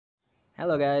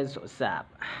Hello guys, what's up?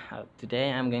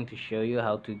 Today I'm going to show you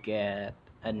how to get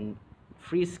a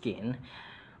free skin.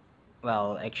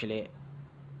 Well, actually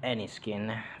any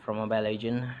skin from Mobile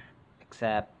Legend,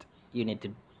 except you need to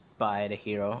buy the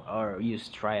hero or use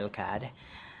trial card.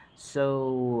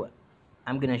 So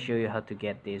I'm gonna show you how to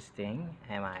get this thing,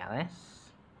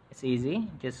 MILS. It's easy.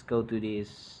 Just go to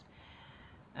this.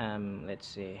 Let's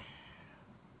see.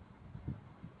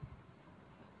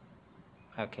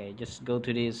 Okay, just go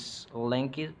to this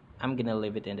link. I'm gonna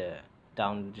leave it in the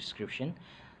down description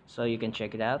so you can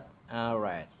check it out.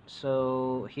 Alright,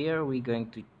 so here we're going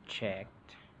to check.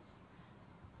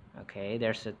 Okay,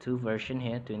 there's a two version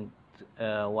here,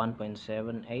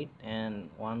 1.78 and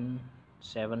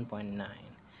 1.7.9.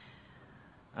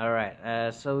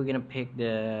 Alright, so we're gonna pick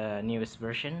the newest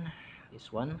version,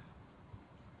 this one.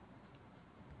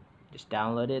 Just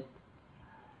download it.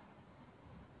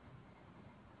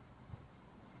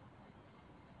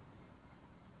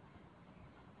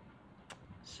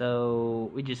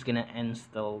 So we're just gonna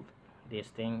install this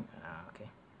thing. Okay,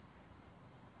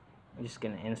 I'm just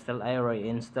gonna install. I already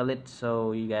installed it,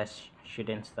 so you guys should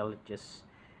install it. Just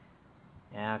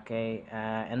yeah, okay,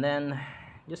 and then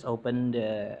just open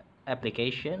the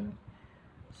application.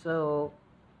 So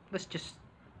let's just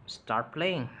start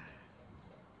playing.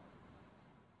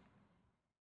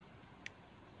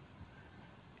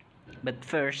 But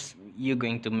first you're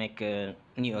going to make a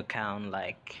new account,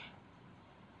 like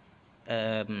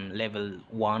level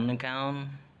 1 account.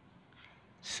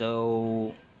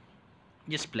 So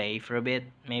just play for a bit.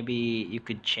 Maybe you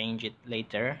could change it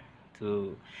later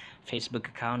to Facebook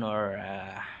account or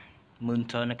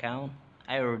Moonton account.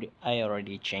 I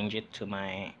already changed it to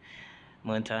my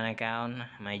Moonton account,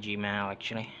 my Gmail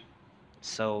actually,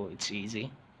 so it's easy.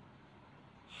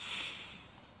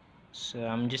 So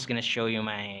I'm just gonna show you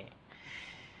my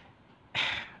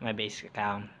my basic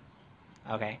account.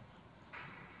 Okay,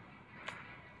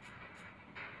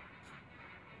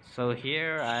 so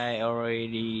here I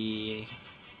already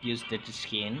used the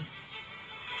skin.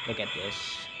 Look at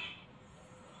this.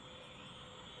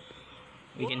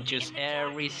 We can choose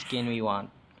every skin we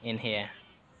want in here.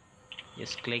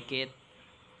 Just click it.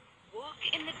 Walk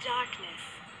in the darkness.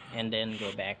 And then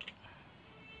go back.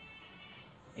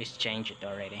 It's changed it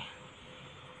already.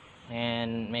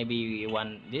 And maybe you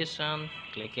want this one,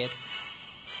 click it.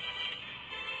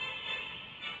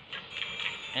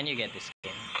 And you get this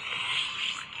skin.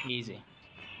 Easy.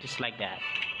 Just like that. I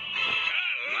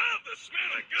love the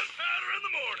smell of gunpowder in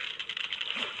the morning.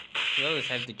 You always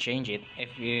have to change it.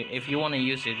 If you want to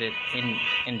use it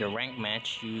in the rank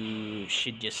match, you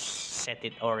should just set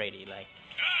it already. Like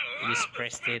you just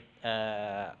press it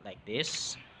like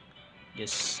this.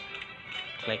 Just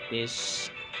click this,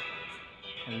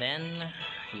 and then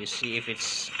you see if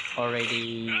it's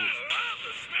already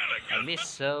like this.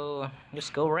 So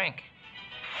just go rank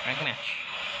match.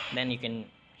 Then he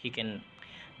can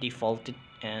default it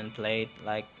and play it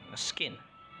like a skin,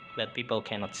 but people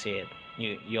cannot see it.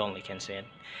 You only can see it.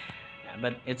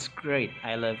 But it's great.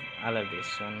 I love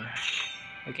this one.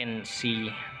 You can see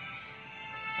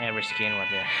every skin what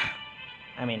the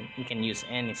I mean, you can use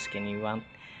any skin you want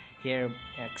here,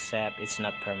 except it's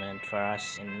not permanent for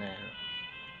us in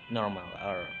normal,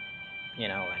 or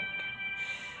like,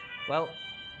 well,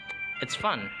 it's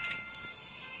fun.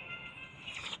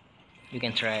 You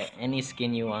can try any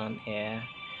skin you want here.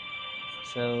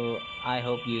 So I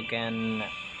hope you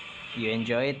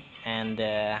enjoy it, and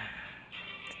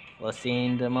we'll see you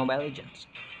in the Mobile Legends,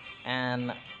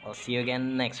 and we'll see you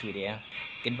again next video.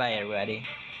 Goodbye everybody.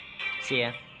 See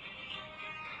ya.